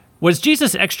Was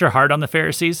Jesus extra hard on the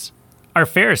Pharisees? Are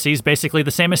Pharisees basically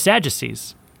the same as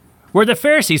Sadducees? Were the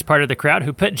Pharisees part of the crowd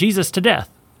who put Jesus to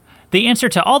death? The answer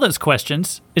to all those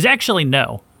questions is actually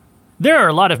no. There are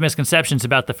a lot of misconceptions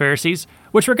about the Pharisees,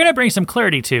 which we're going to bring some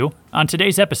clarity to on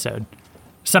today's episode.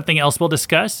 Something else we'll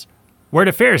discuss: where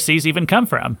do Pharisees even come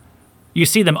from? You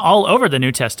see them all over the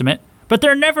New Testament, but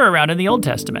they're never around in the Old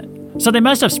Testament, so they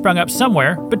must have sprung up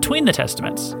somewhere between the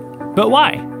Testaments. But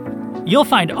why? You'll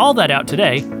find all that out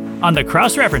today on the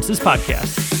Cross References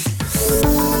Podcast.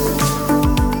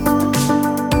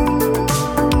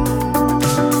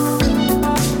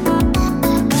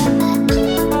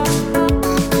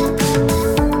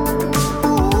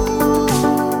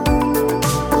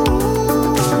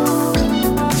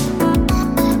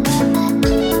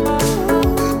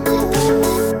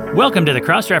 Welcome to the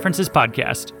Cross References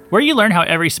Podcast, where you learn how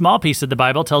every small piece of the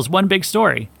Bible tells one big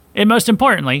story, and most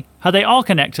importantly, how they all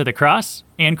connect to the cross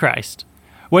and Christ.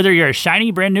 Whether you're a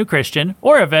shiny brand new Christian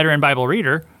or a veteran Bible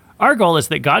reader, our goal is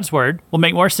that God's Word will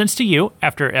make more sense to you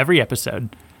after every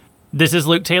episode. This is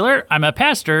Luke Taylor. I'm a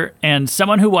pastor and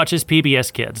someone who watches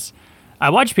PBS Kids. I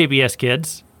watch PBS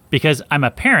Kids because I'm a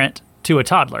parent to a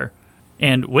toddler.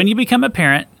 And when you become a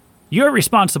parent, you're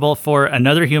responsible for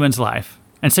another human's life.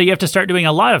 And so you have to start doing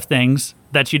a lot of things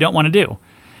that you don't want to do.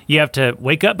 You have to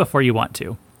wake up before you want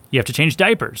to. You have to change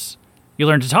diapers. You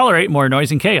learn to tolerate more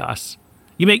noise and chaos.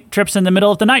 You make trips in the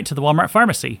middle of the night to the Walmart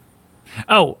pharmacy.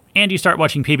 Oh, and you start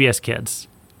watching PBS Kids.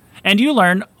 And you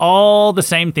learn all the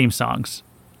same theme songs.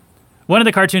 One of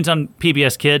the cartoons on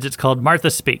PBS Kids, it's called Martha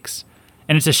Speaks,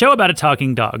 and it's a show about a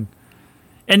talking dog.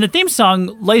 And the theme song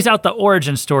lays out the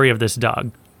origin story of this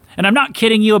dog. And I'm not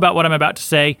kidding you about what I'm about to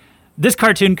say. This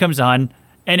cartoon comes on,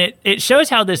 and it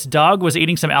shows how this dog was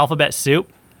eating some alphabet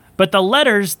soup, but the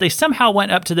letters, they somehow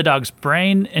went up to the dog's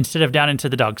brain instead of down into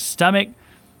the dog's stomach,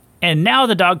 and now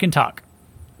the dog can talk.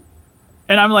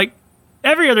 And I'm like,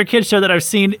 every other kid's show that I've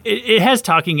seen, it has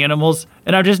talking animals,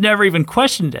 and I've just never even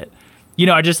questioned it. You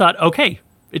know, I just thought, okay,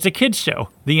 it's a kid's show.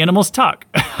 The animals talk.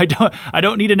 I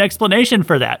don't need an explanation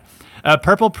for that. A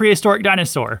purple prehistoric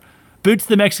dinosaur, Boots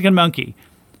the Mexican monkey,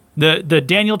 the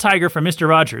Daniel Tiger from Mr.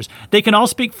 Rogers. They can all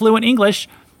speak fluent English.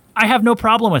 I have no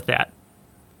problem with that.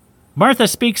 Martha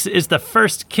Speaks is the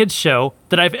first kids show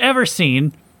that I've ever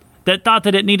seen that thought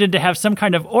that it needed to have some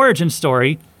kind of origin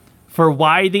story for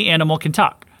why the animal can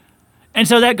talk. And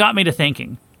so that got me to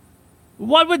thinking,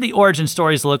 what would the origin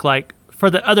stories look like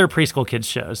for the other preschool kids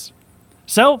shows?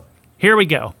 So here we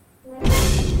go.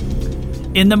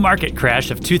 In the market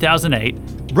crash of 2008,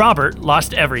 Robert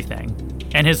lost everything,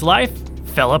 and his life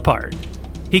fell apart.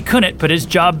 He couldn't put his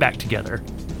job back together.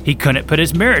 He couldn't put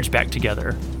his marriage back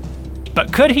together.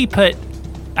 But could he put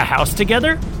a house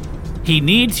together? He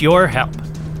needs your help.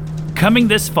 Coming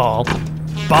this fall,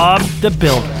 Bob the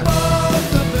Builder. Bob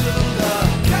the Builder,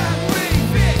 can we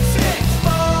fix it?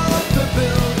 Bob the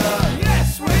Builder,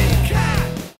 yes we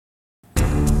can.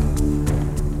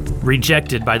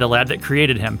 Rejected by the lad that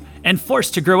created him and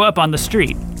forced to grow up on the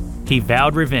street, he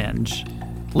vowed revenge.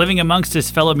 Living amongst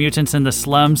his fellow mutants in the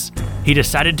slums, he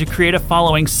decided to create a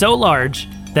following so large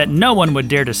that no one would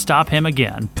dare to stop him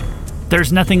again.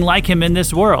 There's nothing like him in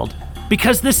this world,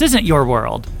 because this isn't your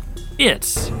world.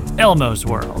 It's Elmo's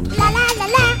world. La la la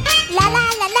la, la la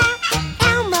la la,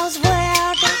 Elmo's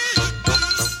world.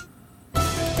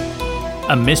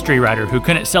 A mystery writer who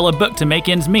couldn't sell a book to make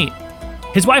ends meet.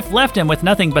 His wife left him with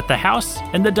nothing but the house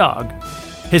and the dog.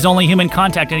 His only human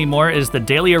contact anymore is the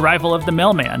daily arrival of the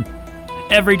mailman.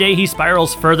 Every day he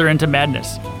spirals further into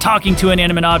madness, talking to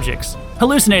inanimate objects,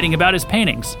 hallucinating about his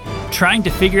paintings, trying to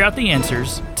figure out the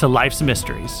answers to life's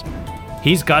mysteries.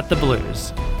 He's got the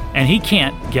blues, and he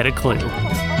can't get a clue.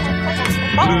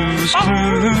 Blues,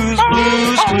 blues,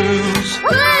 blues, blues.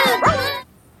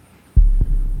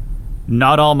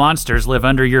 Not all monsters live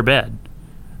under your bed.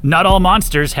 Not all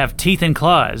monsters have teeth and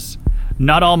claws.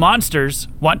 Not all monsters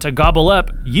want to gobble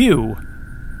up you.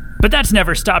 But that's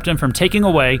never stopped him from taking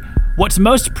away what's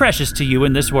most precious to you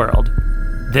in this world.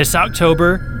 This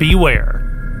October, beware.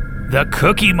 The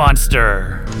Cookie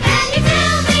Monster. Can you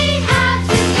tell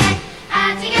me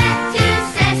how to get to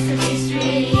Sesame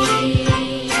Street?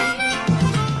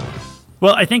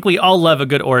 Well, I think we all love a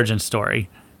good origin story.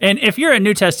 And if you're a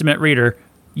New Testament reader,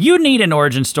 you need an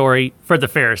origin story for the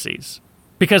Pharisees.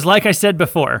 Because like I said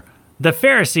before, the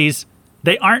Pharisees,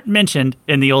 they aren't mentioned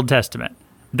in the Old Testament.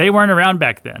 They weren't around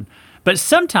back then. But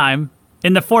sometime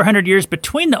in the 400 years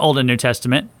between the Old and New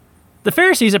Testament, the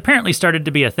Pharisees apparently started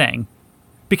to be a thing.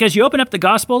 Because you open up the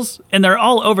Gospels, and they're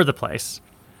all over the place.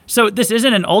 So this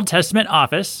isn't an Old Testament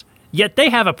office, yet they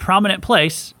have a prominent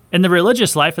place in the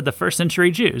religious life of the first century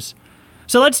Jews.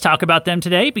 So let's talk about them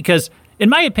today, because In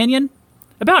my opinion,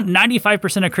 about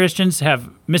 95% of Christians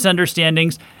have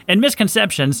misunderstandings and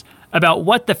misconceptions about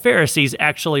what the Pharisees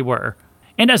actually were.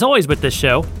 And as always with this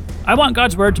show, I want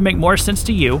God's Word to make more sense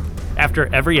to you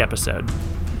after every episode.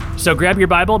 So grab your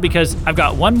Bible because I've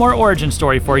got one more origin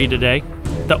story for you today,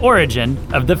 the origin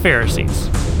of the Pharisees.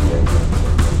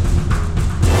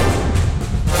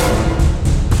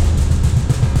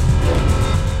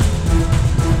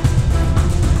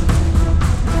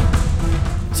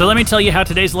 So let me tell you how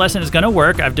today's lesson is going to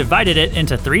work. I've divided it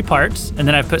into 3 parts, and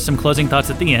then I've put some closing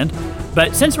thoughts at the end.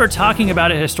 But since we're talking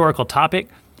about a historical topic,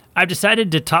 I've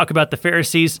decided to talk about the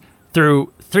Pharisees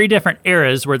through 3 different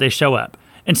eras where they show up.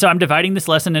 And so I'm dividing this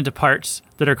lesson into parts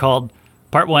that are called,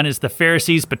 part 1 is the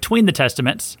Pharisees between the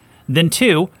Testaments, then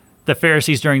 2, the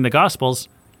Pharisees during the Gospels,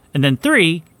 and then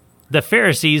 3, the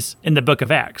Pharisees in the book of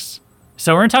Acts.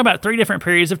 So we're going to talk about 3 different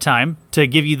periods of time to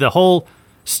give you the whole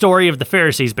story of the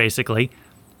Pharisees, basically.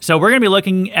 So we're going to be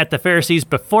looking at the Pharisees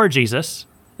before Jesus,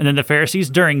 and then the Pharisees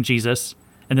during Jesus,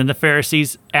 and then the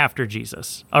Pharisees after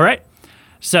Jesus. All right?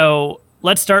 So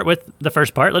let's start with the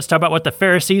first part. Let's talk about what the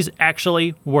Pharisees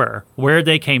actually were, where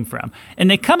they came from. And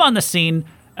they come on the scene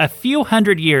a few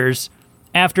hundred years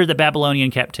after the Babylonian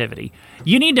captivity.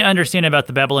 You need to understand about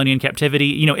the Babylonian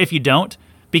captivity, if you don't,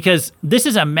 because this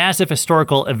is a massive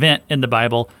historical event in the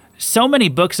Bible. So many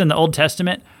books in the Old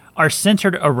Testament are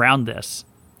centered around this.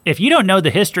 If you don't know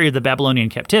the history of the Babylonian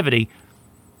captivity,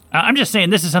 I'm just saying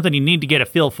this is something you need to get a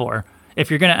feel for if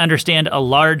you're going to understand a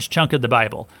large chunk of the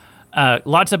Bible.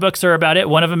 Lots of books are about it.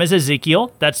 One of them is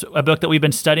Ezekiel. That's a book that we've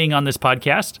been studying on this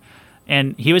podcast.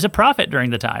 And he was a prophet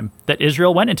during the time that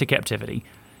Israel went into captivity.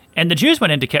 And the Jews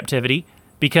went into captivity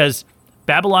because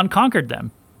Babylon conquered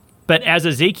them. But as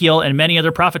Ezekiel and many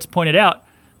other prophets pointed out,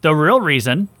 the real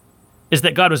reason is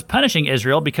that God was punishing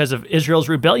Israel because of Israel's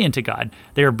rebellion to God.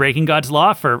 They were breaking God's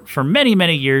law for many,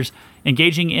 many years,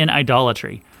 engaging in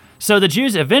idolatry. So the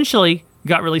Jews eventually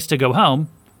got released to go home,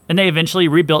 and they eventually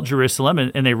rebuilt Jerusalem,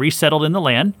 and they resettled in the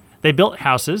land. They built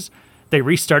houses. They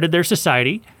restarted their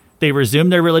society. They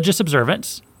resumed their religious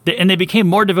observance, and they became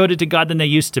more devoted to God than they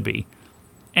used to be.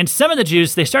 And some of the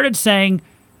Jews, they started saying,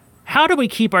 how do we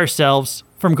keep ourselves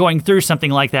from going through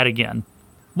something like that again?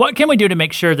 What can we do to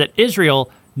make sure that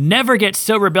Israel never gets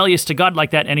so rebellious to God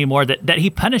like that anymore that he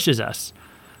punishes us?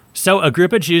 So a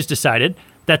group of Jews decided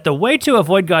that the way to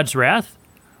avoid God's wrath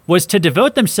was to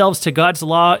devote themselves to God's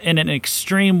law in an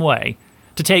extreme way,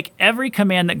 to take every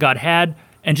command that God had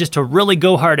and just to really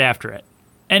go hard after it.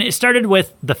 And it started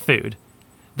with the food.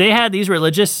 They had these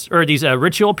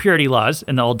ritual purity laws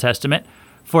in the Old Testament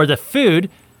for the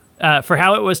food, for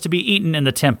how it was to be eaten in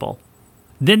the temple.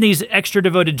 Then these extra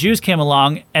devoted Jews came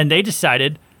along and they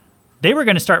decided they were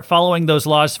going to start following those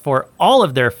laws for all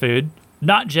of their food,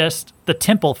 not just the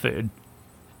temple food.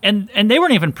 And they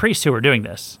weren't even priests who were doing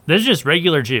this. These are just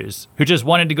regular Jews who just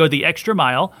wanted to go the extra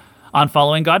mile on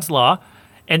following God's law.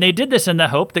 And they did this in the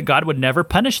hope that God would never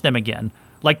punish them again,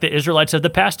 like the Israelites of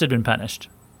the past had been punished.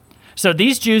 So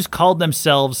these Jews called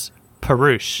themselves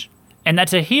Perush. And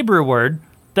that's a Hebrew word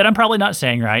that I'm probably not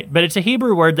saying right, but it's a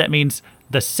Hebrew word that means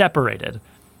the separated.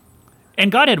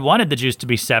 And God had wanted the Jews to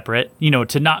be separate,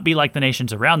 to not be like the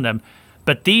nations around them.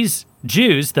 But these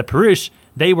Jews, the Perush,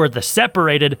 they were the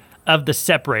separated of the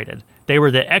separated. They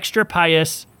were the extra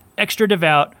pious, extra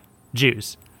devout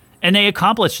Jews. And they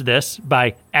accomplished this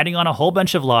by adding on a whole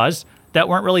bunch of laws that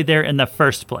weren't really there in the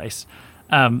first place.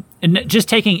 And just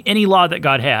taking any law that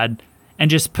God had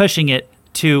and just pushing it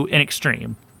to an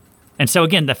extreme. And so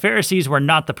again, the Pharisees were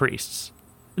not the priests.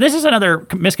 This is another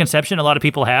misconception a lot of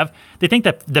people have. They think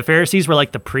that the Pharisees were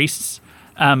like the priests,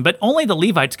 but only the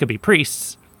Levites could be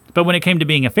priests. But when it came to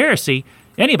being a Pharisee,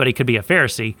 anybody could be a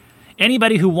Pharisee.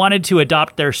 Anybody who wanted to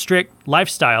adopt their strict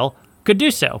lifestyle could do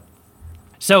so.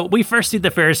 So we first see the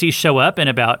Pharisees show up in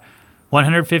about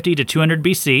 150 to 200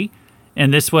 BC,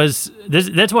 and that's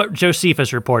what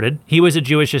Josephus reported. He was a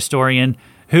Jewish historian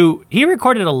he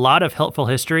recorded a lot of helpful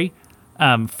history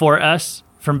for us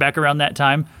from back around that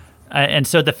time. And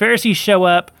so the Pharisees show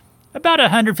up about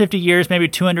 150 years, maybe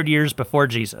 200 years before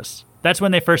Jesus. That's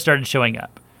when they first started showing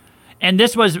up. And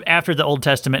this was after the Old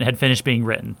Testament had finished being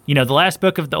written. The last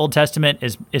book of the Old Testament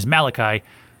is Malachi,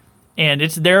 and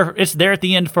it's there at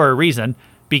the end for a reason,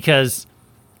 because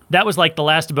that was like the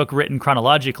last book written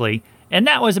chronologically, and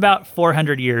that was about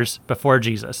 400 years before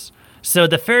Jesus. So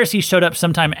the Pharisees showed up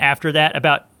sometime after that,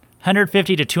 about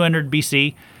 150 to 200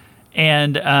 BC.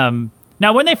 And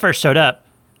now when they first showed up,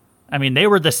 they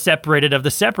were the separated of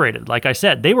the separated. Like I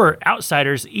said, they were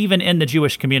outsiders even in the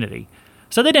Jewish community.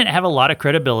 So they didn't have a lot of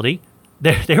credibility.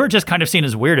 They were just kind of seen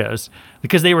as weirdos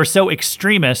because they were so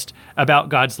extremist about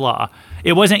God's law.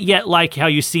 It wasn't yet like how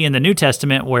you see in the New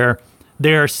Testament where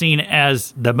they're seen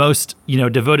as the most,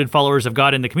 devoted followers of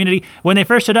God in the community. When they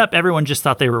first showed up, everyone just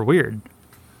thought they were weird.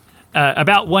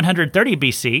 About 130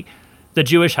 BC, the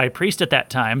Jewish high priest at that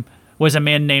time was a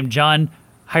man named John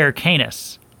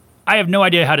Hyrcanus. I have no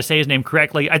idea how to say his name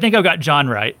correctly. I think I've got John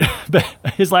right, but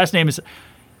his last name is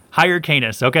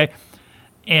Hyrcanus, okay?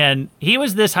 And he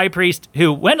was this high priest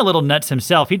who went a little nuts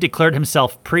himself. He declared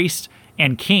himself priest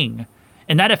and king,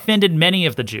 and that offended many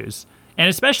of the Jews, and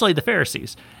especially the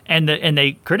Pharisees, and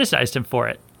they criticized him for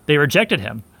it. They rejected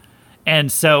him.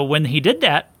 And so when he did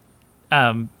that,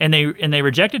 and they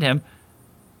rejected him,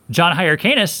 John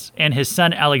Hyrcanus and his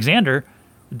son Alexander,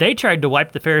 they tried to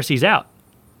wipe the Pharisees out.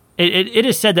 It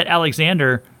is said that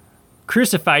Alexander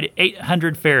crucified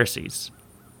 800 Pharisees.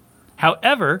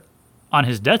 However, on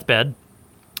his deathbed,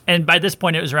 and by this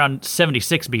point it was around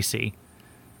 76 BC,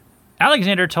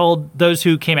 Alexander told those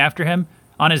who came after him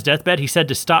on his deathbed, he said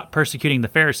to stop persecuting the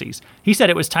Pharisees. He said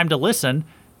it was time to listen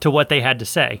to what they had to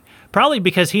say. Probably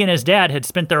because he and his dad had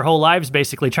spent their whole lives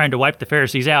basically trying to wipe the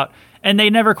Pharisees out, and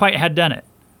they never quite had done it.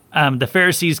 The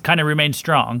Pharisees kind of remained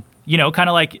strong. Kind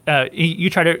of like you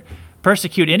try to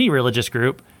persecute any religious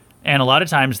group, and a lot of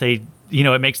times it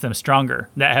makes them stronger.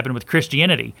 That happened with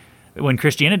Christianity when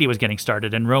Christianity was getting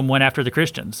started, and Rome went after the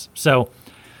Christians. So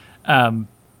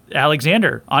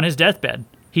Alexander, on his deathbed,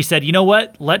 he said, you know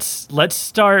what? Let's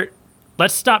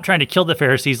stop trying to kill the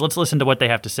Pharisees. Let's listen to what they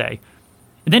have to say.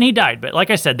 And then he died. But like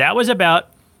I said, that was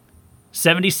about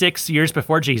 76 years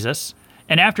before Jesus.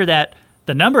 And after that,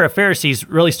 the number of Pharisees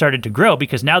really started to grow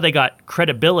because now they got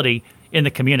credibility in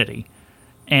the community.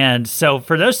 And so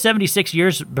for those 76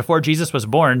 years before Jesus was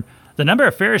born, the number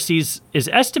of Pharisees is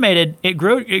estimated, it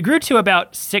grew to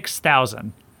about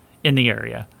 6,000 in the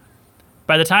area.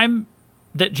 By the time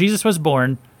that Jesus was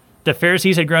born, the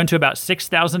Pharisees had grown to about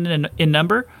 6,000 in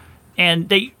number, and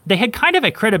they had kind of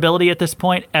a credibility at this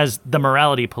point as the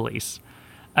morality police.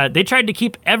 They tried to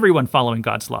keep everyone following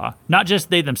God's law, not just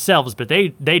they themselves, but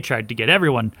they tried to get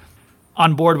everyone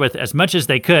on board with as much as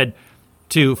they could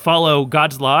to follow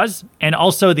God's laws and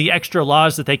also the extra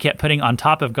laws that they kept putting on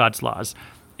top of God's laws.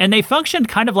 And they functioned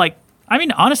kind of like,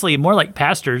 honestly, more like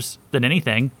pastors than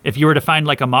anything. If you were to find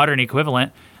like a modern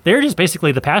equivalent, they were just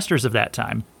basically the pastors of that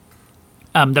time.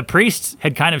 The priests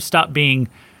had kind of stopped being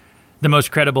the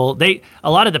most credible.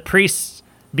 A lot of the priests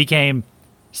became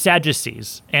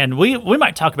Sadducees, and we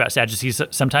might talk about Sadducees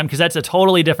sometime because that's a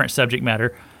totally different subject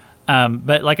matter.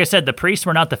 But like I said, the priests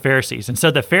were not the Pharisees, and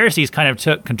so the Pharisees kind of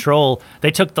took control.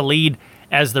 They took the lead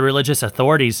as the religious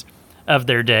authorities of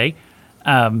their day.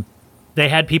 They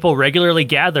had people regularly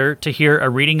gather to hear a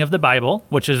reading of the Bible,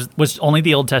 which was only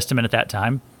the Old Testament at that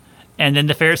time, and then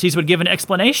the Pharisees would give an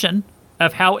explanation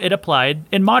of how it applied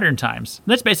in modern times.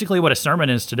 And that's basically what a sermon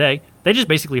is today. They just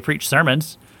basically preach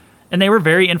sermons, and they were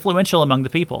very influential among the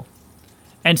people.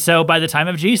 And so by the time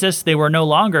of Jesus, they were no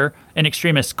longer an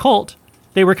extremist cult.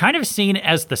 They were kind of seen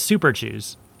as the super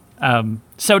Jews.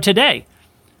 So today,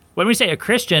 when we say a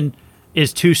Christian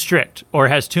is too strict or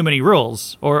has too many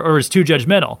rules or is too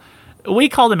judgmental, we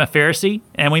call them a Pharisee,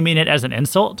 and we mean it as an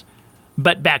insult.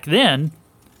 But back then,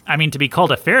 to be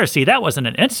called a Pharisee, that wasn't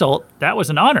an insult, that was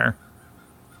an honor.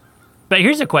 But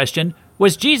here's a question.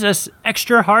 Was Jesus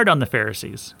extra hard on the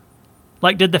Pharisees?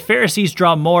 Like, did the Pharisees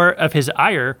draw more of his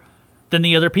ire than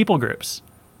the other people groups?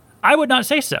 I would not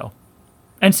say so.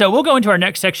 And so we'll go into our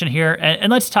next section here, and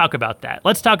let's talk about that.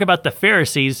 Let's talk about the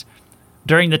Pharisees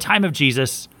during the time of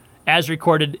Jesus as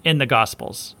recorded in the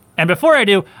Gospels. And before I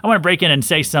do, I want to break in and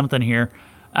say something here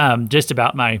just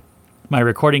about my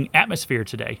recording atmosphere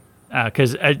today.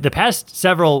 Because the past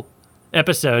several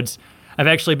episodes, I've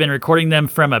actually been recording them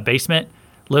from a basement,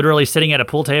 literally sitting at a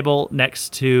pool table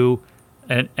next to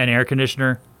an air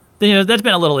conditioner. That's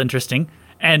been a little interesting.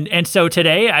 And so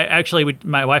today,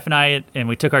 my wife and I, and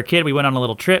we took our kid, we went on a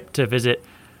little trip to visit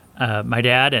my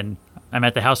dad, and I'm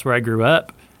at the house where I grew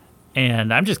up,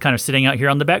 and I'm just kind of sitting out here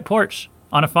on the back porch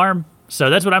on a farm. So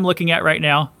that's what I'm looking at right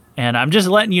now, and I'm just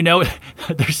letting you know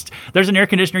there's an air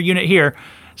conditioner unit here,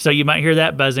 so you might hear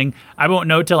that buzzing. I won't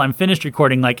know till I'm finished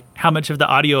recording, like how much of the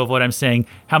audio of what I'm saying,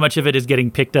 how much of it is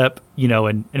getting picked up,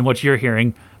 and what you're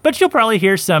hearing. But you'll probably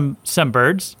hear some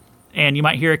birds, and you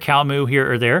might hear a cow moo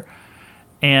here or there.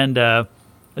 And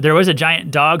there was a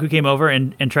giant dog who came over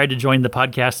and tried to join the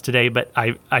podcast today, but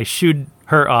I shooed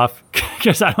her off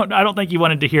because I don't think you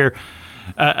wanted to hear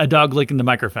a dog licking the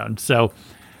microphone. So,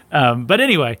 but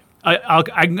anyway,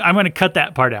 I'm going to cut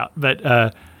that part out.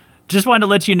 But just wanted to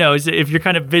let you know, if you're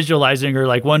kind of visualizing or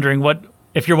like wondering what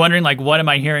am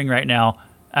I hearing right now,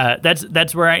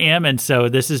 that's where I am. And so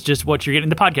this is just what you're getting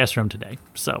the podcast from today.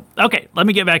 So, okay, let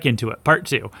me get back into it. Part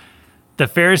 2. the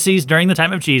Pharisees during the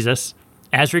time of Jesus,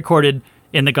 as recorded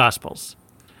in the Gospels.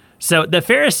 So the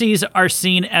Pharisees are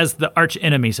seen as the arch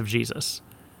enemies of Jesus,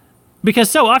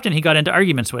 because so often he got into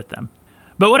arguments with them.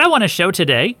 But what I want to show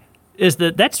today is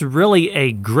that that's really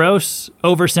a gross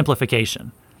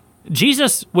oversimplification.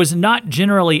 Jesus was not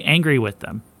generally angry with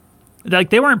them. Like,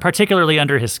 they weren't particularly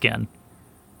under his skin.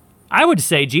 I would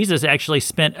say Jesus actually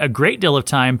spent a great deal of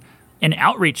time in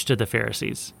outreach to the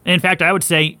Pharisees. In fact,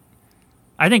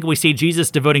 I think we see Jesus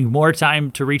devoting more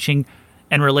time to reaching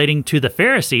and relating to the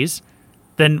Pharisees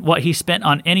than what he spent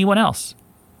on anyone else.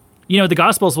 You know, the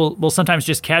Gospels will sometimes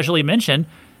just casually mention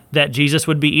that Jesus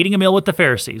would be eating a meal with the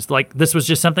Pharisees. Like, this was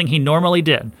just something he normally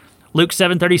did. Luke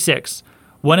 7:36,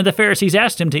 one of the Pharisees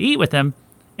asked him to eat with him,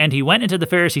 and he went into the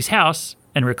Pharisee's house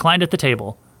and reclined at the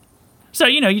table. So,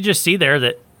 you just see there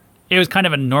that it was kind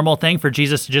of a normal thing for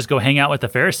Jesus to just go hang out with the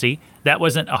Pharisee. That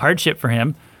wasn't a hardship for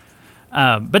him.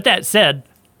 But that said,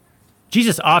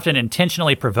 Jesus often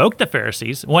intentionally provoked the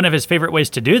Pharisees. One of his favorite ways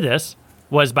to do this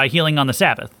was by healing on the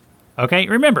Sabbath. Okay,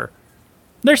 remember,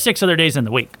 there's 6 other days in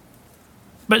the week.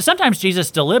 But sometimes Jesus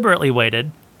deliberately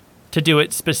waited to do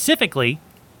it specifically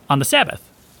on the Sabbath.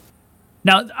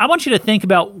 Now, I want you to think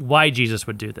about why Jesus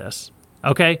would do this,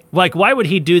 okay? Like, why would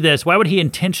he do this? Why would he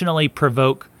intentionally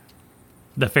provoke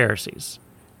the Pharisees?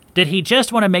 Did he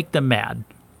just want to make them mad?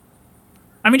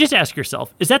 I mean, just ask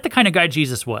yourself, is that the kind of guy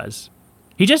Jesus was?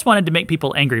 He just wanted to make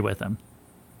people angry with him?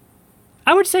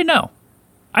 I would say no.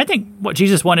 I think what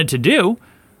Jesus wanted to do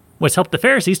was help the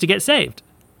Pharisees to get saved.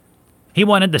 He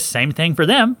wanted the same thing for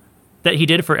them that he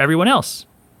did for everyone else.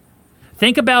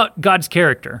 Think about God's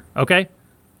character, okay?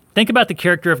 Think about the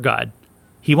character of God.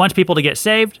 He wants people to get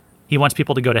saved. He wants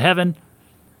people to go to heaven.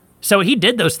 So he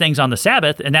did those things on the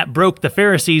Sabbath, and that broke the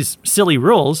Pharisees' silly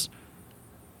rules,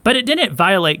 but it didn't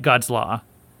violate God's law.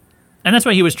 And that's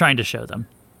what he was trying to show them.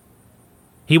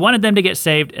 He wanted them to get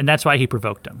saved, and that's why he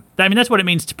provoked them. I mean, that's what it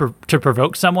means to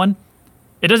provoke someone.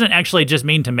 It doesn't actually just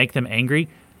mean to make them angry.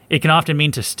 It can often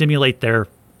mean to stimulate their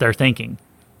thinking.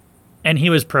 And he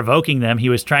was provoking them. He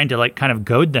was trying to kind of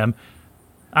goad them.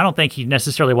 I don't think he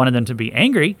necessarily wanted them to be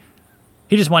angry.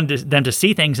 He just wanted them to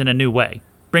see things in a new way,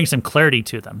 bring some clarity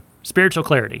to them, spiritual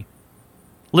clarity.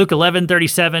 Luke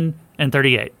 11:37 and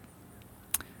 38.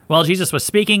 While Jesus was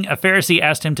speaking, a Pharisee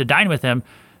asked him to dine with him,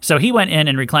 so he went in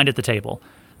and reclined at the table.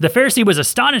 The Pharisee was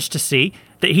astonished to see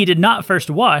that he did not first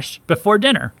wash before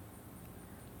dinner.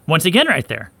 Once again, right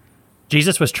there,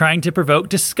 Jesus was trying to provoke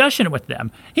discussion with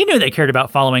them. He knew they cared about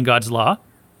following God's law,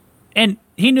 and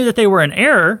he knew that they were in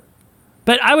error,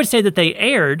 but I would say that they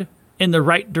erred in the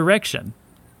right direction.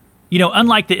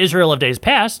 Unlike the Israel of days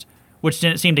past, which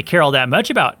didn't seem to care all that much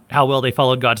about how well they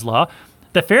followed God's law,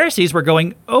 the Pharisees were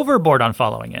going overboard on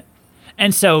following it.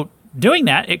 And so doing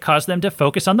that, it caused them to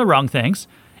focus on the wrong things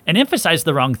and emphasize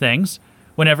the wrong things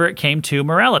whenever it came to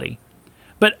morality.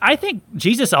 But I think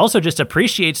Jesus also just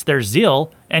appreciates their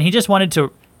zeal, and he just wanted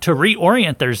to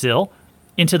reorient their zeal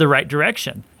into the right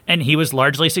direction. And he was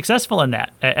largely successful in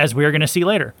that, as we're going to see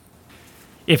later.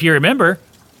 If you remember,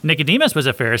 Nicodemus was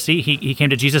a Pharisee. He came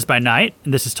to Jesus by night,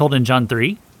 and this is told in John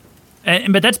 3.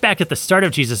 But that's back at the start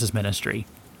of Jesus' ministry.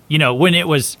 When it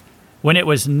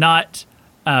was not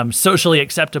socially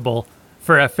acceptable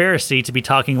for a Pharisee to be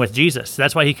talking with Jesus.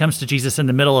 That's why he comes to Jesus in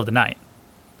the middle of the night.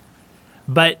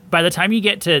 But by the time you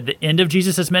get to the end of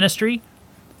Jesus' ministry,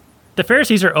 the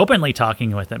Pharisees are openly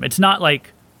talking with him. It's not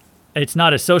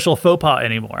a social faux pas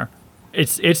anymore.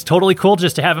 It's totally cool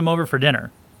just to have him over for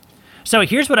dinner. So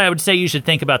here's what I would say you should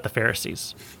think about the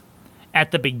Pharisees. At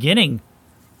the beginning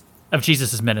of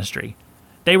Jesus' ministry,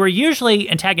 they were usually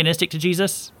antagonistic to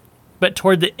Jesus, but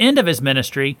toward the end of his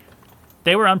ministry,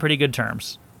 they were on pretty good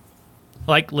terms.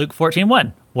 Like Luke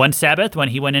 14:1. One Sabbath, when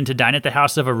he went in to dine at the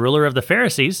house of a ruler of the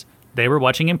Pharisees, they were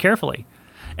watching him carefully.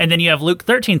 And then you have Luke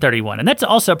 13:31, and that's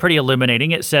also pretty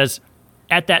illuminating. It says,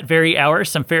 "At that very hour,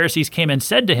 some Pharisees came and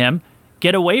said to him,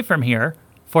 'Get away from here,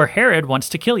 for Herod wants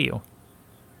to kill you.'"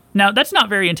 Now, that's not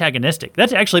very antagonistic.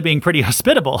 That's actually being pretty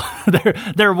hospitable.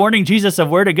 They're warning Jesus of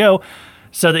where to go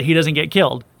so that he doesn't get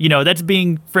killed. That's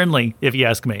being friendly, if you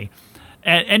ask me.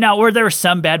 And now, were there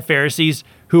some bad Pharisees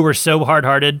who were so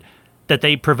hard-hearted that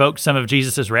they provoked some of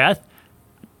Jesus' wrath?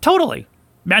 Totally.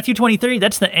 Matthew 23,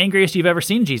 that's the angriest you've ever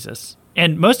seen Jesus.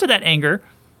 And most of that anger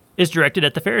is directed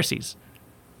at the Pharisees.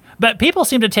 But people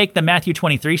seem to take the Matthew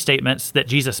 23 statements that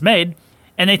Jesus made,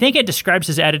 and they think it describes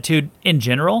his attitude in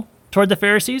general toward the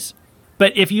Pharisees.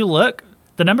 But if you look,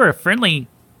 the number of friendly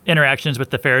interactions with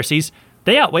the Pharisees,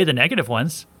 they outweigh the negative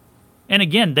ones. And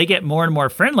again, they get more and more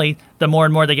friendly the more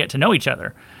and more they get to know each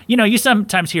other. You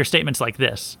sometimes hear statements like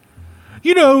this.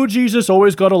 Jesus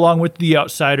always got along with the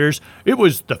outsiders. It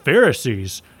was the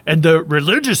Pharisees. and the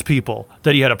religious people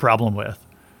that he had a problem with.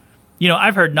 You know,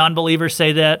 I've heard non-believers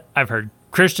say that. I've heard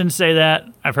Christians say that.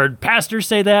 I've heard pastors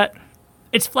say that.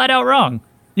 It's flat out wrong.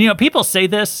 You know, people say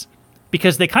this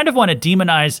because they kind of want to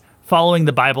demonize following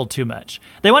the Bible too much.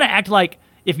 They want to act like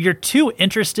if you're too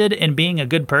interested in being a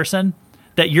good person,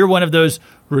 that you're one of those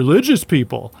religious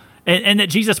people, and that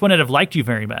Jesus wouldn't have liked you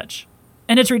very much.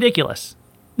 And it's ridiculous.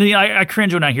 You know, I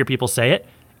cringe when I hear people say it.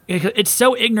 It's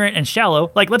so ignorant and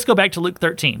shallow. Like, let's go back to Luke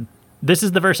 13. This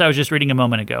is the verse I was just reading a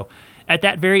moment ago. At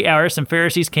that very hour, some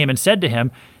Pharisees came and said to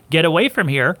him, "Get away from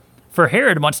here, for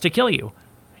Herod wants to kill you."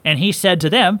 And he said to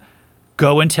them,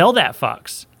 "Go and tell that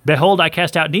fox, behold, I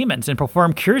cast out demons and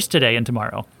perform cures today and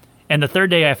tomorrow. And the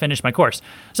third day I finish my course."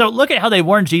 So look at how they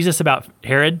warned Jesus about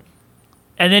Herod.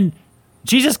 And then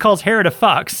Jesus calls Herod a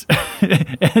fox,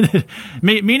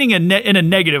 meaning in a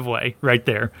negative way right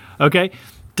there. Okay?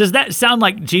 Does that sound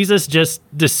like Jesus just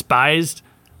despised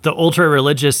the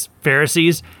ultra-religious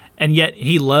Pharisees, and yet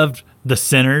he loved the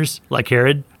sinners like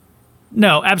Herod?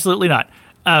 No, absolutely not.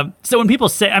 So when people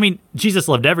say, I mean, Jesus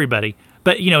loved everybody,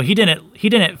 but you know, he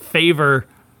didn't favor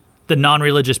the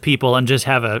non-religious people and just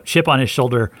have a chip on his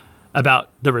shoulder about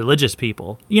the religious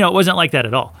people. You know, it wasn't like that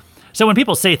at all. So when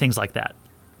people say things like that,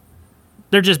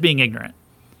 they're just being ignorant.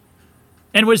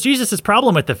 And was Jesus'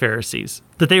 problem with the Pharisees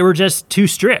that they were just too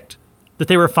strict, that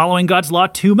they were following God's law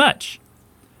too much?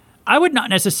 I would not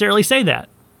necessarily say that.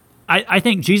 I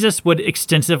think Jesus would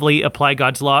extensively apply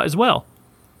God's law as well.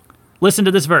 Listen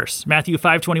to this verse, Matthew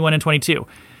 5:21 and 22.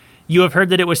 "You have heard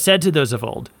that it was said to those of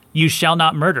old, 'You shall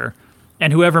not murder,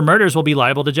 and whoever murders will be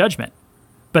liable to judgment.'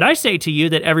 But I say to you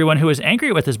that everyone who is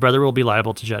angry with his brother will be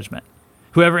liable to judgment.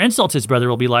 Whoever insults his brother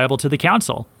will be liable to the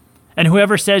council. And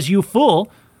whoever says, 'You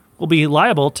fool,' will be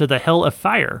liable to the hell of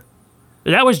fire."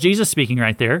 That was Jesus speaking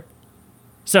right there.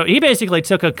 So he basically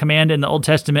took a command in the Old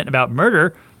Testament about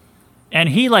murder, and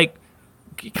he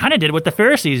kind of did what the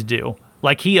Pharisees do.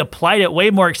 Like, he applied it way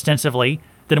more extensively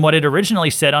than what it originally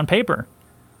said on paper.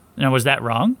 Now, was that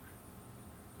wrong?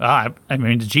 I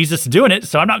mean, Jesus is doing it,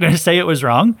 so I'm not going to say it was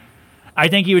wrong. I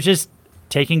think he was just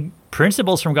taking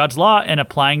principles from God's law and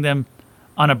applying them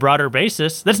on a broader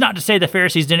basis. That's not to say the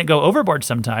Pharisees didn't go overboard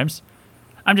sometimes.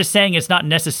 I'm just saying it's not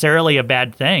necessarily a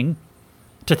bad thing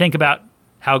to think about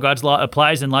how God's law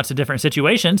applies in lots of different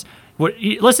situations.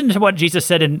 Listen to what Jesus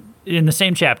said in the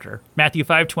same chapter, Matthew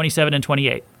 5:27 and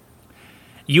 28.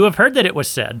 "You have heard that it was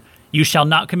said, 'You shall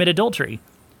not commit adultery.'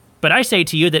 But I say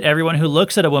to you that everyone who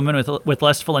looks at a woman with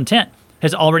lustful intent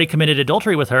has already committed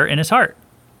adultery with her in his heart."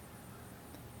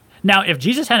 Now, if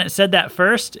Jesus hadn't said that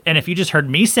first, and if you just heard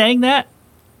me saying that,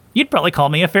 you'd probably call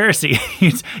me a Pharisee.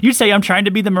 You'd say I'm trying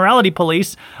to be the morality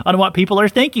police on what people are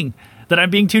thinking, that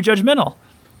I'm being too judgmental,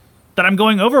 that I'm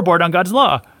going overboard on God's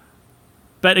law.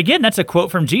 But again, that's a quote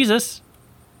from Jesus.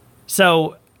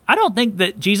 So I don't think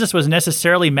that Jesus was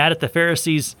necessarily mad at the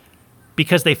Pharisees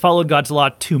because they followed God's law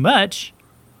too much.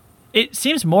 It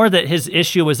seems more that his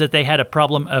issue was that they had a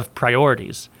problem of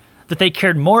priorities, that they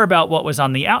cared more about what was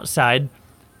on the outside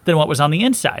than what was on the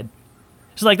inside.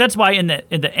 So that's why in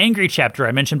the angry chapter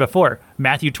I mentioned before,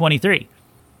 Matthew 23,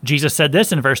 Jesus said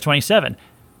this in verse 27,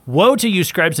 "Woe to you,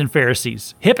 scribes and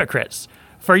Pharisees, hypocrites!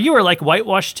 For you are like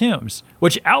whitewashed tombs,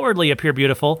 which outwardly appear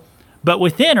beautiful, but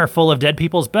within are full of dead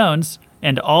people's bones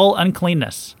and all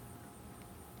uncleanness."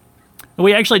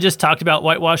 We actually just talked about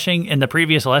whitewashing in the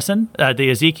previous lesson,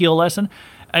 the Ezekiel lesson.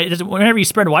 Whenever you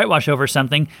spread whitewash over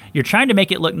something, you're trying to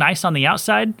make it look nice on the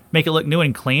outside, make it look new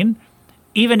and clean,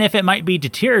 even if it might be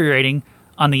deteriorating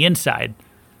on the inside.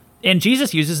 And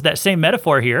Jesus uses that same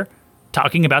metaphor here,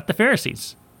 talking about the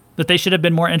Pharisees, that they should have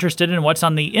been more interested in what's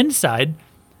on the inside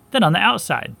than on the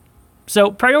outside.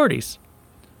 So, priorities.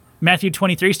 Matthew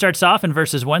 23 starts off in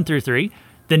verses 1 through 3.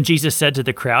 "Then Jesus said to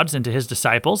the crowds and to his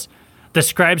disciples, 'The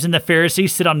scribes and the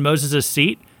Pharisees sit on Moses'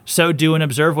 seat, so do and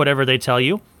observe whatever they tell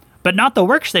you, but not the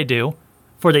works they do,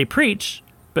 for they preach,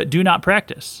 but do not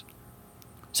practice.'"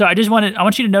 So I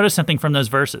want you to notice something from those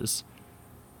verses.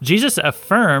 Jesus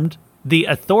affirmed the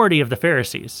authority of the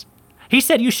Pharisees. He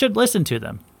said you should listen to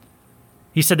them.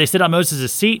 He said they sit on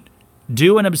Moses' seat,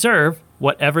 do and observe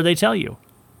whatever they tell you.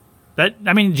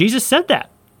 Jesus said that.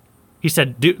 He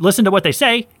said, listen to what they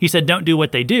say. He said, don't do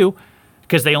what they do,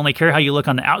 because they only care how you look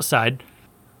on the outside.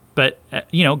 But,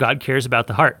 God cares about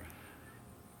the heart.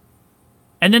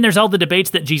 And then there's all the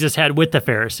debates that Jesus had with the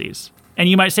Pharisees. And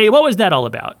you might say, what was that all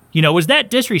about? Was that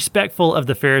disrespectful of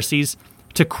the Pharisees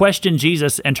to question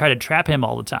Jesus and try to trap him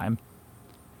all the time?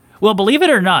 Well, believe it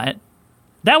or not,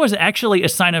 that was actually a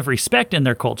sign of respect in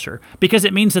their culture, because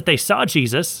it means that they saw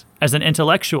Jesus as an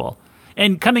intellectual.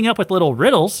 And coming up with little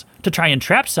riddles to try and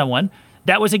trap someone,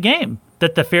 that was a game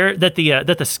that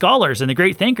the scholars and the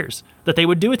great thinkers, that they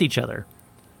would do with each other.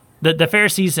 The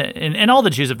Pharisees and all the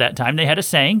Jews of that time, they had a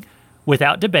saying,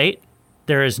 without debate,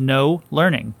 there is no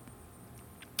learning.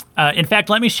 In fact,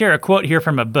 let me share a quote here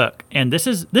from a book. And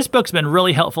this book's been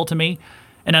really helpful to me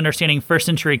in understanding first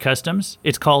century customs.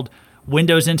 It's called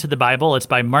Windows into the Bible. It's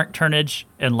by Mark Turnage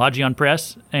and Logion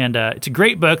Press. And it's a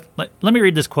great book. Let me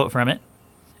read this quote from it.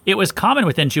 It was common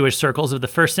within Jewish circles of the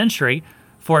first century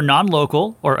for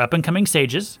non-local or up-and-coming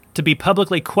sages to be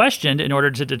publicly questioned in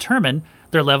order to determine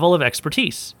their level of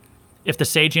expertise. If the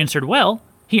sage answered well,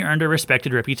 he earned a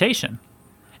respected reputation.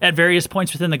 At various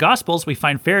points within the Gospels, we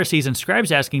find Pharisees and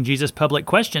scribes asking Jesus public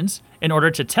questions in order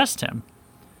to test him.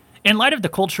 In light of the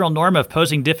cultural norm of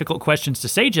posing difficult questions to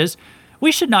sages,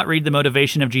 we should not read the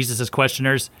motivation of Jesus'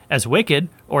 questioners as wicked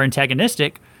or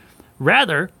antagonistic.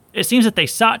 Rather, it seems that they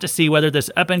sought to see whether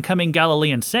this up-and-coming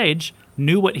Galilean sage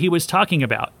knew what he was talking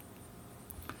about.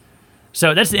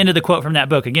 So that's the end of the quote from that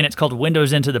book. Again, it's called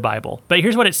Windows into the Bible. But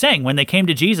here's what it's saying. When they came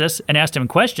to Jesus and asked him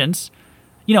questions,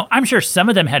 I'm sure some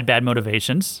of them had bad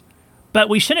motivations, but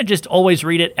we shouldn't just always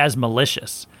read it as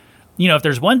malicious. If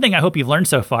there's one thing I hope you've learned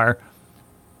so far,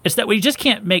 it's that we just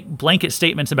can't make blanket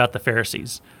statements about the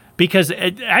Pharisees, because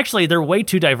actually they're way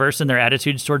too diverse in their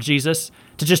attitudes towards Jesus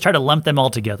to just try to lump them all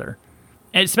together.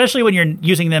 And especially when you're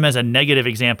using them as a negative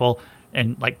example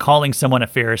and like calling someone a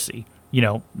Pharisee.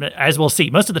 As we'll see,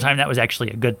 most of the time that was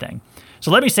actually a good thing.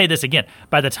 So let me say this again.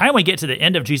 By the time we get to the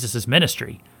end of Jesus'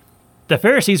 ministry, the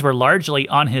Pharisees were largely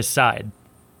on his side.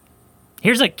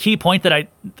 Here's a key point that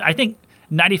I think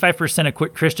 95%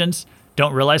 of Christians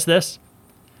don't realize this.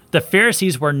 The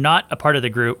Pharisees were not a part of the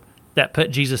group that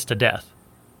put Jesus to death.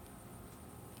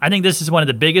 I think this is one of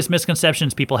the biggest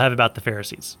misconceptions people have about the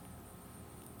Pharisees.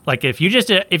 Like if you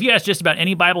ask just about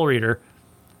any Bible reader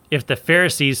if the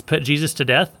Pharisees put Jesus to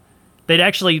death, they'd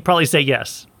actually probably say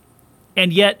yes.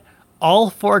 And yet, all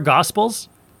four Gospels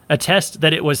attest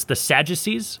that it was the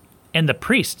Sadducees and the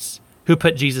priests who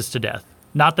put Jesus to death,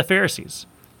 not the Pharisees.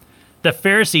 The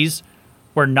Pharisees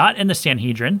were not in the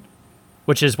Sanhedrin,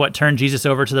 which is what turned Jesus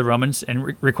over to the Romans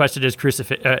and requested his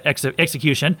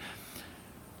execution.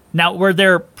 Now, were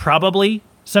there probably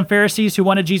some Pharisees who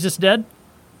wanted Jesus dead?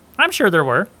 I'm sure there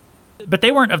were, but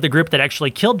they weren't of the group that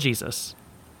actually killed Jesus.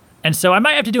 And so I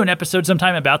might have to do an episode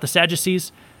sometime about the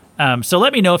Sadducees. So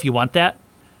let me know if you want that.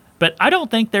 But I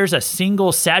don't think there's a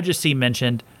single Sadducee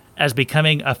mentioned as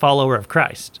becoming a follower of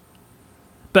Christ.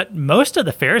 But most of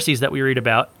the Pharisees that we read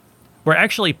about were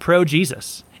actually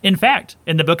pro-Jesus. In fact,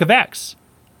 in the book of Acts,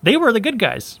 they were the good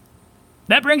guys.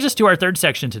 That brings us to our third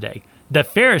section today, the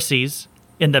Pharisees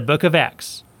in the book of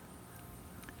Acts.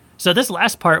 So this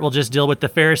last part will just deal with the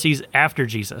Pharisees after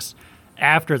Jesus,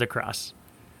 after the cross.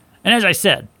 And as I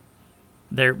said,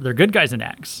 they're good guys in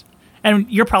Acts. And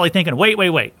you're probably thinking,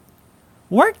 wait.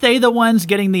 Weren't they the ones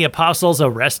getting the apostles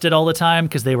arrested all the time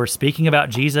because they were speaking about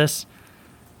Jesus?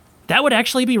 That would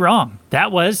actually be wrong.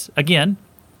 That was, again,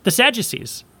 the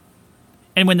Sadducees.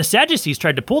 And when the Sadducees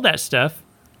tried to pull that stuff,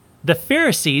 the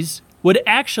Pharisees would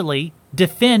actually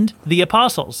defend the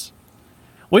apostles.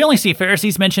 We only see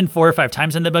Pharisees mentioned 4 or 5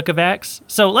 times in the book of Acts.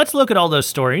 So let's look at all those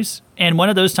stories. And one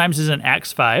of those times is in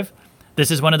Acts 5.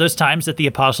 This is one of those times that the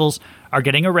apostles are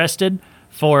getting arrested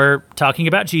for talking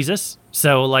about Jesus.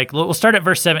 So we'll start at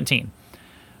verse 17.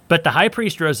 But the high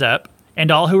priest rose up,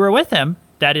 and all who were with him,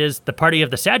 that is, the party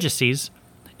of the Sadducees,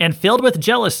 and filled with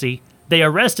jealousy, they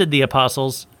arrested the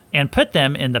apostles and put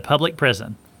them in the public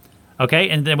prison. Okay,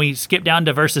 and then we skip down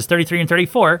to verses 33 and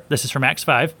 34. This is from Acts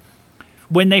 5.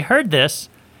 When they heard this,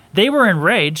 they were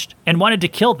enraged and wanted to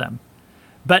kill them.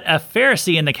 But a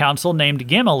Pharisee in the council named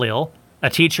Gamaliel, a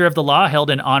teacher of the law held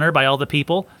in honor by all the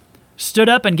people, stood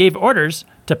up and gave orders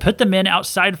to put the men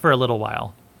outside for a little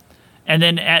while. And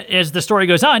then as the story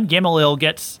goes on, Gamaliel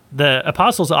gets the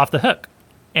apostles off the hook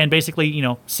and basically,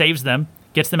 saves them,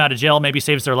 gets them out of jail, maybe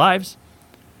saves their lives.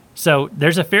 So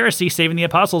there's a Pharisee saving the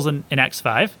apostles in Acts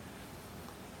 5.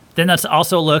 Then let's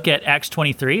also look at Acts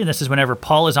 23, and this is whenever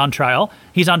Paul is on trial.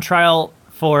 He's on trial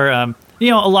for, a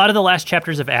lot of the last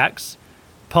chapters of Acts.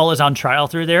 Paul is on trial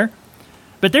through there.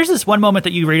 But there's this one moment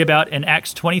that you read about in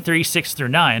Acts 23, 6 through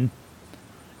 9.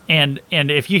 And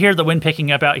if you hear the wind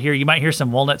picking up out here, you might hear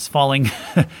some walnuts falling,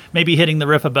 maybe hitting the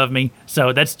roof above me.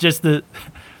 So that's just the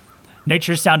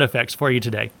nature's sound effects for you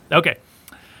today. Okay.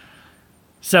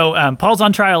 So Paul's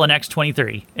on trial in Acts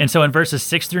 23. And so in verses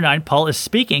 6 through 9, Paul is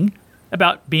speaking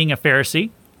about being a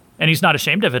Pharisee, and he's not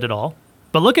ashamed of it at all.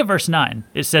 But look at verse 9.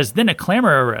 It says, Then a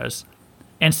clamor arose,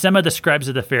 and some of the scribes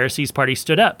of the Pharisees' party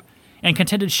stood up and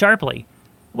contended sharply,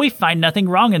 We find nothing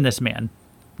wrong in this man.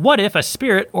 What if a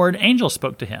spirit or an angel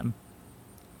spoke to him?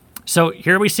 So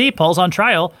here we see Paul's on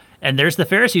trial, and there's the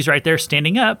Pharisees right there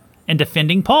standing up and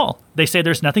defending Paul. They say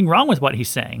there's nothing wrong with what he's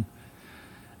saying.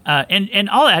 And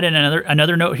I'll add in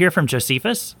another note here from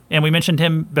Josephus, and we mentioned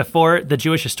him before, the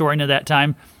Jewish historian of that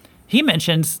time. He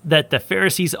mentions that the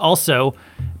Pharisees also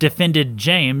defended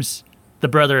James, the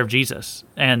brother of Jesus,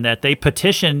 and that they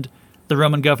petitioned the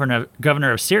Roman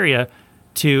governor of Syria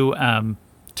to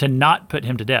not put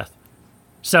him to death.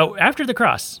 So after the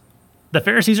cross, the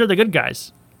Pharisees are the good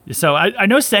guys. So I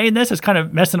know saying this is kind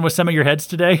of messing with some of your heads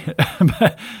today.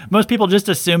 But most people just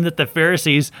assume that the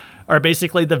Pharisees are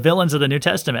basically the villains of the New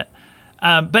Testament.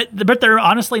 But they're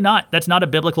honestly not. That's not a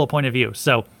biblical point of view.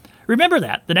 So remember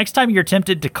that. The next time you're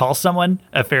tempted to call someone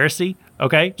a Pharisee,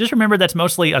 okay, just remember that's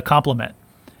mostly a compliment.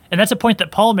 And that's a point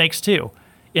that Paul makes too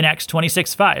in Acts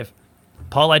 26:5.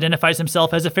 Paul identifies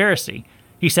himself as a Pharisee.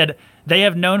 He said, "They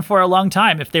have known for a long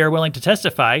time, if they are willing to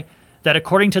testify, that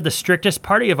according to the strictest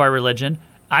party of our religion,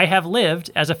 I have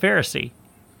lived as a Pharisee."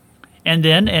 And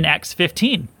then in Acts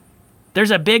 15,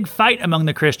 there's a big fight among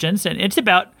the Christians, and it's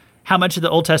about how much of the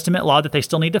Old Testament law that they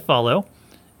still need to follow.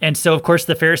 And so, of course,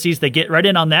 the Pharisees, they get right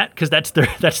in on that because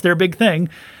that's their big thing.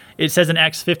 It says in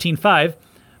Acts 15:5,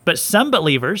 "But some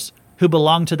believers who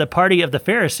belonged to the party of the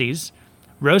Pharisees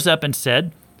rose up and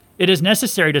said, 'It is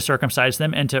necessary to circumcise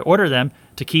them and to order them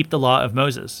to keep the law of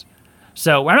Moses.'"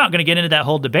 So we're not going to get into that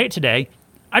whole debate today.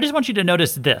 I just want you to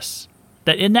notice this,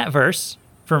 that in that verse,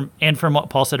 from what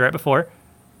Paul said right before,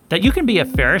 that you can be a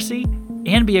Pharisee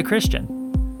and be a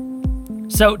Christian.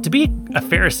 So to be a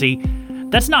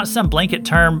Pharisee, that's not some blanket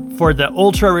term for the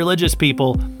ultra-religious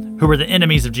people who were the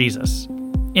enemies of Jesus.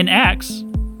 In Acts,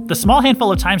 the small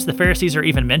handful of times the Pharisees are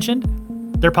even mentioned,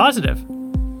 they're positive.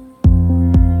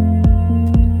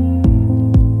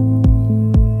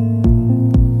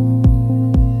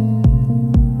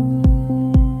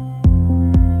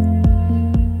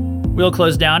 We'll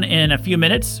close down in a few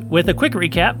minutes with a quick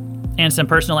recap and some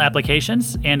personal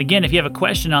applications. And again, if you have a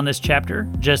question on this chapter,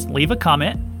 just leave a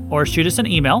comment or shoot us an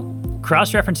email,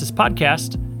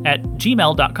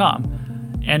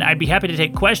 crossreferencespodcast@gmail.com. And I'd be happy to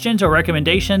take questions or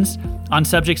recommendations on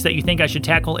subjects that you think I should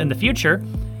tackle in the future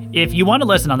if you want to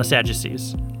listen on the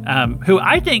Sadducees, who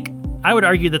I would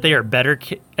argue that they are better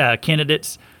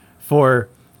candidates for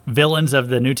villains of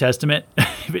the New Testament,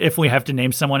 if we have to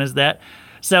name someone as that.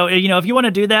 So, if you want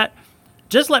to do that,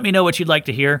 just let me know what you'd like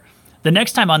to hear. The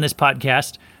next time on this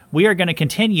podcast, we are going to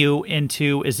continue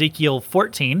into Ezekiel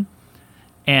 14.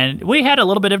 And we had a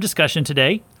little bit of discussion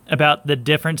today about the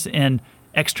difference in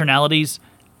externalities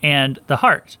and the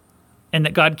heart, and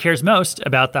that God cares most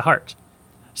about the heart.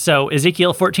 So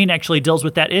Ezekiel 14 actually deals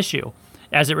with that issue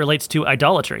as it relates to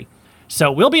idolatry. So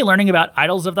we'll be learning about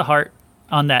idols of the heart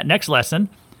on that next lesson.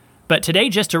 But today,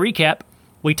 just to recap,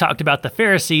 we talked about the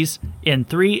Pharisees in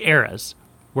 3 eras.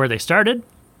 Where they started,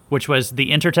 which was the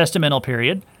intertestamental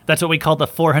period. That's what we call the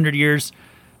 400 years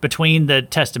between the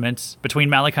testaments, between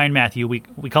Malachi and Matthew.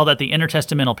 We call that the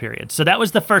intertestamental period. So that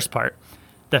was the first part,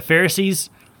 the Pharisees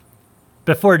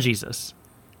before Jesus.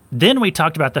 Then we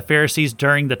talked about the Pharisees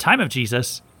during the time of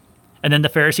Jesus, and then the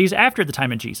Pharisees after the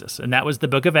time of Jesus. And that was the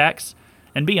book of Acts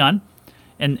and beyond.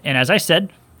 And as I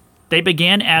said, they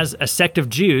began as a sect of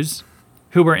Jews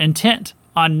who were intent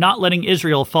on not letting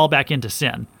Israel fall back into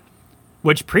sin,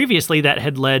 which previously that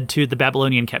had led to the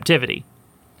Babylonian captivity.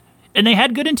 And they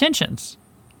had good intentions,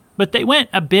 but they went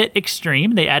a bit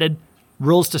extreme. They added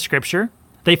rules to Scripture.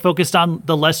 They focused on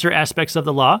the lesser aspects of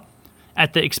the law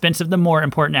at the expense of the more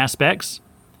important aspects.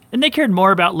 And they cared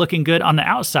more about looking good on the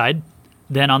outside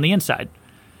than on the inside.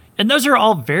 And those are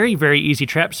all very, very easy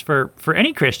traps for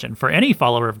any Christian, for any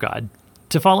follower of God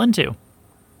to fall into.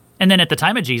 And then at the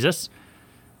time of Jesus,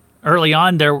 early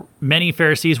on, many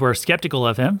Pharisees were skeptical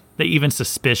of him. They even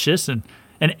suspicious and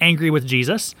angry with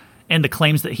Jesus and the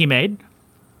claims that he made.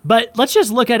 But let's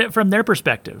just look at it from their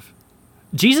perspective.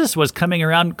 Jesus was coming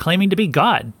around claiming to be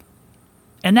God.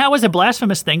 And that was a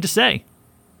blasphemous thing to say.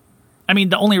 I mean,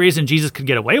 the only reason Jesus could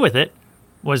get away with it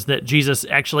was that Jesus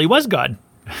actually was God.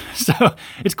 So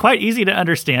it's quite easy to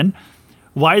understand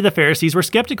why the Pharisees were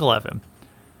skeptical of him.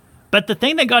 But the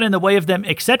thing that got in the way of them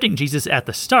accepting Jesus at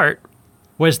the start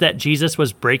was that Jesus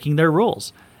was breaking their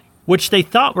rules, which they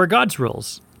thought were God's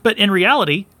rules. But in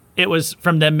reality, it was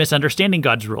from them misunderstanding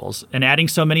God's rules and adding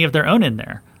so many of their own in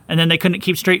there. And then they couldn't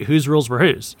keep straight whose rules were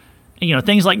whose.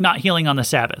 Things like not healing on the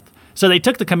Sabbath. So they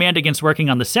took the command against working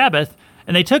on the Sabbath,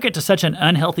 and they took it to such an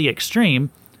unhealthy extreme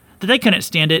that they couldn't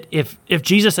stand it if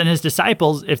Jesus and his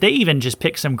disciples, if they even just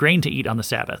picked some grain to eat on the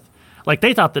Sabbath. Like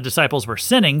they thought the disciples were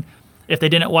sinning if they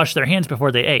didn't wash their hands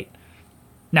before they ate.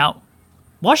 Now,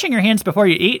 washing your hands before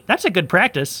you eat, that's a good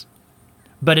practice,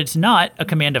 but it's not a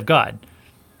command of God.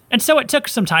 And so it took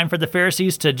some time for the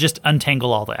Pharisees to just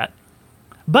untangle all that.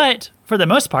 But for the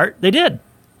most part, they did.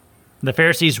 The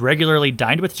Pharisees regularly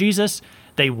dined with Jesus.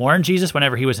 They warned Jesus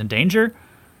whenever he was in danger.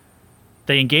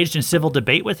 They engaged in civil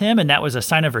debate with him, and that was a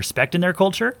sign of respect in their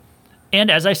culture.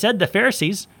 And as I said, the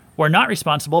Pharisees were not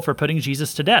responsible for putting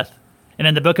Jesus to death. And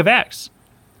in the book of Acts,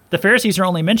 the Pharisees are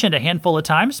only mentioned a handful of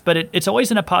times, but it's always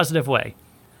in a positive way.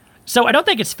 So I don't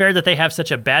think it's fair that they have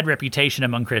such a bad reputation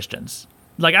among Christians.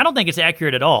 I don't think it's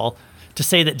accurate at all to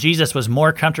say that Jesus was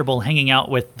more comfortable hanging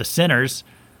out with the sinners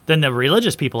than the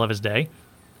religious people of his day.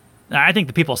 I think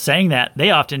the people saying that, they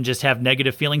often just have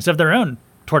negative feelings of their own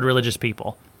toward religious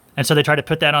people. And so they try to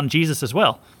put that on Jesus as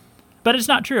well. But it's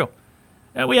not true.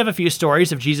 We have a few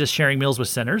stories of Jesus sharing meals with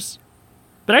sinners.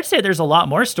 But I'd say there's a lot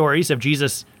more stories of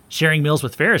Jesus sharing meals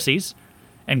with Pharisees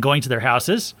and going to their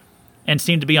houses and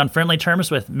seemed to be on friendly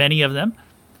terms with many of them.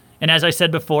 And as I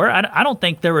said before, I don't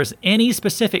think there was any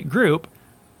specific group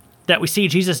that we see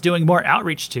Jesus doing more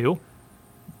outreach to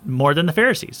more than the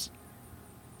Pharisees.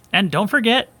 And don't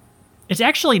forget, it's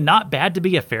actually not bad to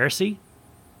be a Pharisee.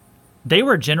 They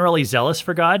were generally zealous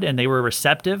for God and they were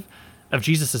receptive of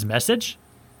Jesus' message.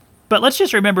 But let's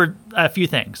just remember a few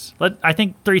things. I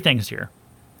think 3 things here.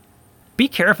 Be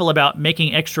careful about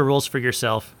making extra rules for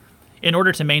yourself in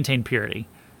order to maintain purity.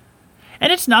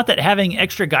 And it's not that having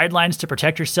extra guidelines to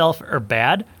protect yourself are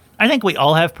bad. I think we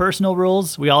all have personal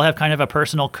rules. We all have kind of a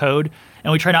personal code,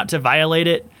 and we try not to violate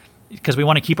it because we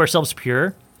want to keep ourselves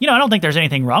pure. I don't think there's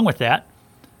anything wrong with that.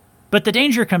 But the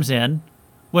danger comes in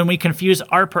when we confuse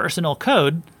our personal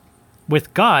code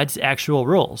with God's actual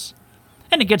rules.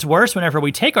 And it gets worse whenever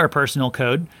we take our personal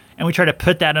code and we try to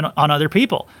put that on other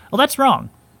people. Well, that's wrong.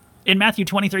 In Matthew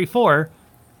 23:4,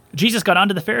 Jesus got on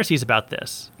to the Pharisees about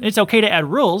this. It's okay to add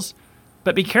rules,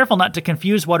 but be careful not to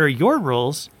confuse what are your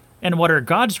rules and what are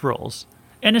God's rules,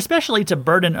 and especially to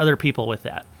burden other people with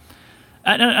that.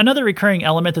 Another recurring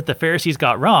element that the Pharisees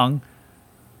got wrong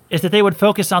is that they would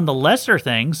focus on the lesser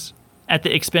things at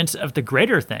the expense of the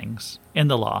greater things in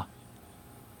the law.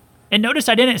 And notice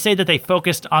I didn't say that they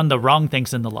focused on the wrong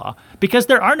things in the law, because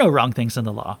there are no wrong things in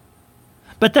the law.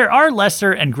 But there are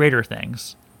lesser and greater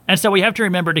things. And so we have to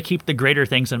remember to keep the greater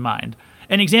things in mind.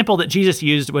 An example that Jesus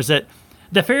used was that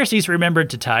the Pharisees remembered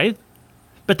to tithe,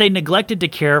 but they neglected to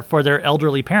care for their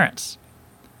elderly parents.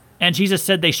 And Jesus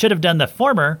said they should have done the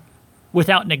former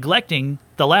without neglecting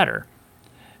the latter,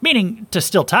 meaning to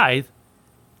still tithe,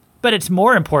 but it's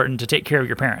more important to take care of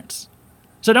your parents.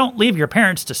 So don't leave your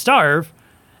parents to starve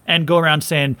and go around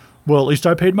saying, well, at least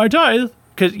I paid my tithe.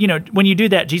 Because, when you do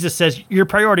that, Jesus says your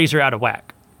priorities are out of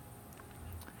whack.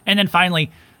 And then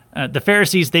finally, the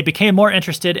Pharisees, they became more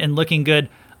interested in looking good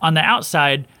on the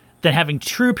outside than having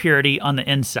true purity on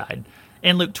the inside.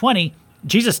 In Luke 20,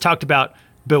 Jesus talked about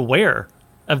beware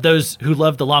of those who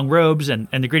love the long robes and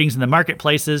the greetings in the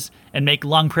marketplaces and make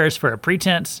long prayers for a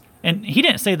pretense. And he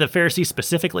didn't say the Pharisees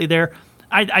specifically there.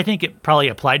 I think it probably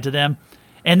applied to them.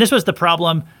 And this was the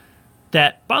problem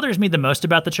that bothers me the most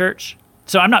about the church.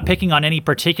 So I'm not picking on any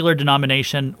particular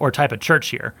denomination or type of church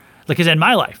here. Because in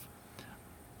my life,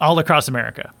 all across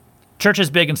America, churches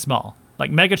big and small,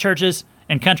 like mega churches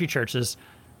and country churches,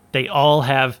 they all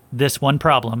have this one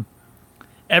problem.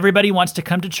 Everybody wants to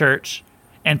come to church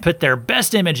and put their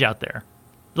best image out there.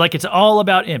 Like it's all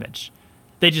about image.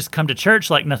 They just come to church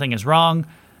like nothing is wrong,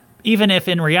 even if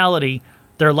in reality,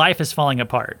 their life is falling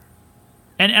apart.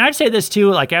 And I'd say this too,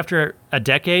 like after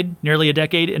nearly a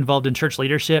decade involved in church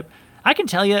leadership, I can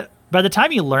tell you, by the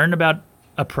time you learn about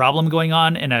a problem going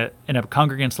on in a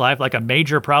congregant's life, like a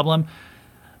major problem,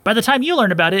 by the time you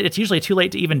learn about it, it's usually too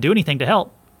late to even do anything to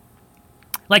help.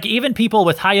 Like even people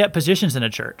with high up positions in a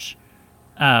church,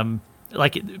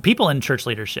 like people in church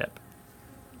leadership,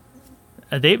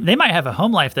 they might have a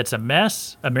home life that's a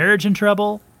mess, a marriage in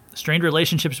trouble, strained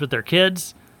relationships with their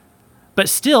kids, but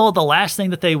still the last thing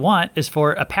that they want is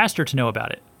for a pastor to know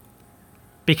about it,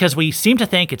 because we seem to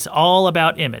think it's all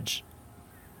about image.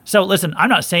 So listen, I'm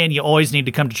not saying you always need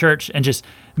to come to church and just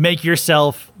make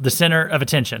yourself the center of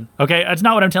attention, okay? That's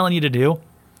not what I'm telling you to do.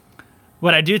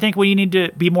 What I do think we need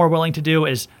to be more willing to do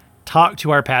is talk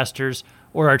to our pastors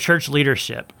or our church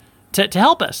leadership to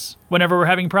help us whenever we're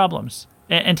having problems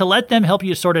and to let them help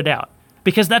you sort it out,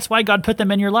 because that's why God put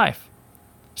them in your life.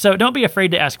 So don't be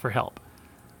afraid to ask for help.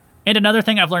 And another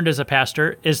thing I've learned as a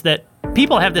pastor is that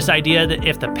people have this idea that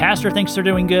if the pastor thinks they're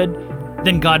doing good,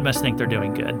 then God must think they're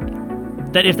doing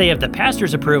good. That if they have the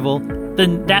pastor's approval,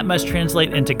 then that must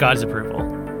translate into God's approval.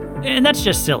 And that's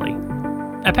just silly.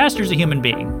 A pastor's a human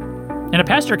being, and a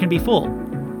pastor can be fooled.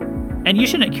 And you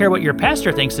shouldn't care what your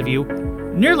pastor thinks of you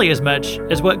nearly as much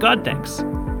as what God thinks.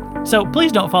 So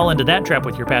please don't fall into that trap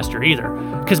with your pastor either,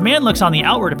 because man looks on the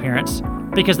outward appearance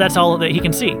because that's all that he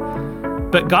can see.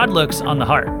 But God looks on the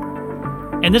heart.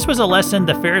 And this was a lesson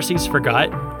the Pharisees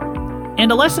forgot,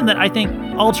 and a lesson that I think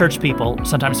all church people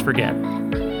sometimes forget.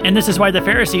 And this is why the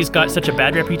Pharisees got such a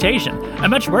bad reputation, a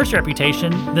much worse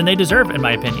reputation than they deserve, in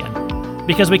my opinion,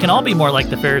 because we can all be more like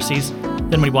the Pharisees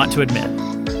than we want to admit.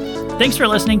 Thanks for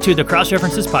listening to the Cross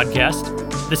References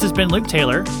podcast. This has been Luke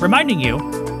Taylor, reminding you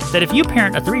that if you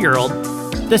parent a 3-year-old,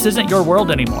 this isn't your world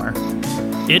anymore.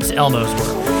 It's Elmo's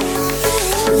world.